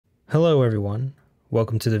Hello everyone,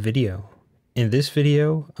 welcome to the video. In this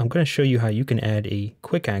video, I'm going to show you how you can add a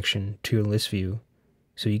quick action to your list view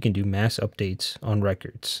so you can do mass updates on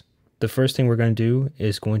records. The first thing we're going to do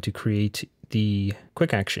is going to create the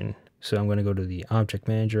quick action. So I'm going to go to the object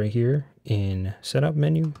manager right here in setup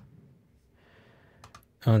menu.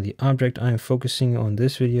 On the object I'm focusing on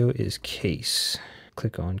this video is case.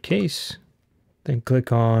 Click on case, then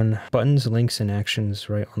click on buttons, links, and actions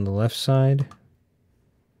right on the left side.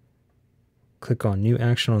 Click on new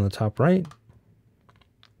action on the top right.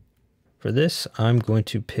 For this, I'm going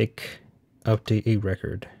to pick update a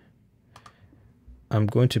record. I'm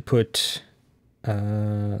going to put,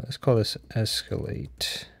 let's call this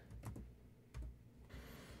escalate.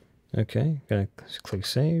 Okay, gonna click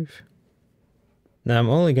save. Now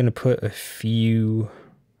I'm only gonna put a few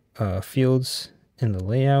fields in the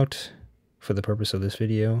layout for the purpose of this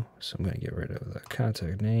video. So I'm gonna get rid of the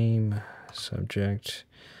contact name, subject.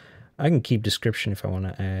 I can keep description if I want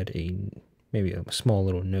to add maybe a small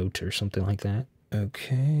little note or something like that.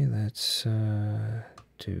 Okay, let's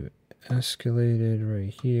do escalated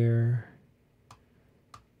right here.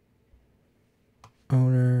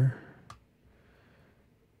 Owner.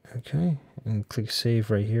 Okay, and click save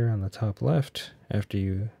right here on the top left after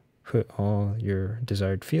you put all your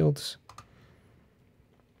desired fields.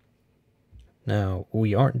 Now,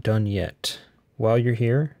 we aren't done yet. While you're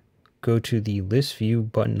here, go to the list view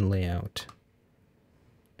button layout.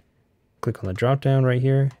 Click on the drop down right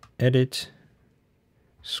here, edit,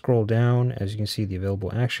 scroll down. As you can see, the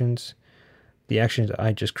available actions. The action that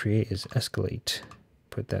I just create is escalate.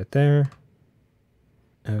 Put that there.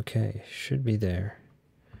 Okay, should be there.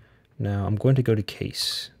 Now I'm going to go to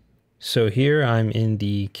case. So here I'm in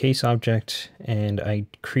the case object and I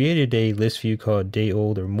created a list view called day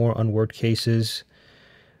old or more unworked cases.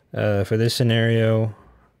 For this scenario,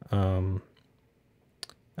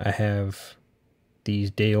 I have these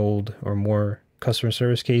day old or more customer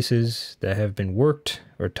service cases that have been worked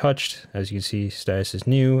or touched. As you can see, status is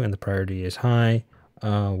new and the priority is high.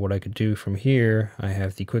 What I could do from here, I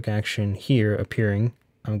have the quick action here appearing.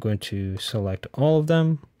 I'm going to select all of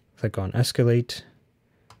them, click on escalate,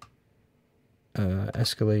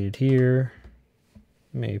 escalated here.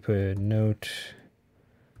 Maybe put a note,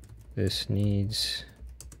 this needs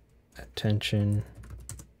attention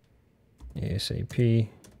ASAP.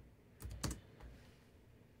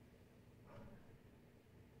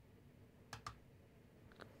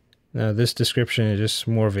 Now this description is just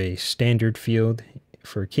more of a standard field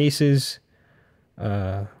for cases.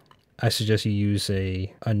 I suggest you use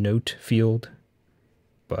a note field,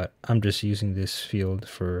 but I'm just using this field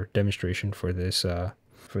for demonstration for this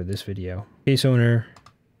video. Case owner,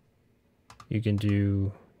 you can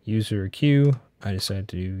do user or queue. I decided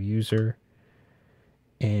to do user.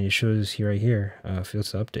 And it shows here right here,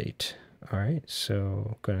 fields to update. All right, so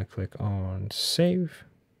I'm gonna click on save.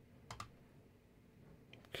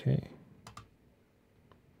 Okay.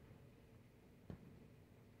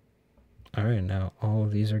 All right, now all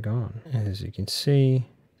of these are gone. As you can see,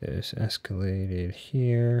 this escalated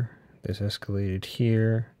here, this escalated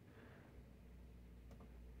here.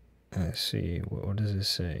 Let's see, what does it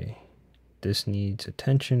say? This needs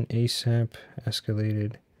attention ASAP,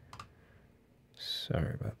 escalated.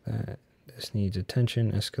 Sorry about that. This needs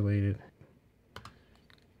attention, escalated.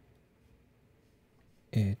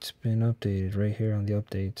 It's been updated right here on the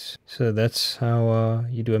updates. So that's how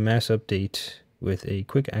you do a mass update with a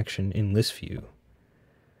quick action in list view.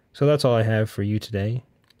 So that's all I have for you today.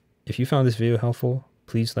 If you found this video helpful,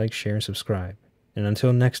 please like, share, and subscribe. And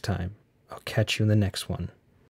until next time, I'll catch you in the next one.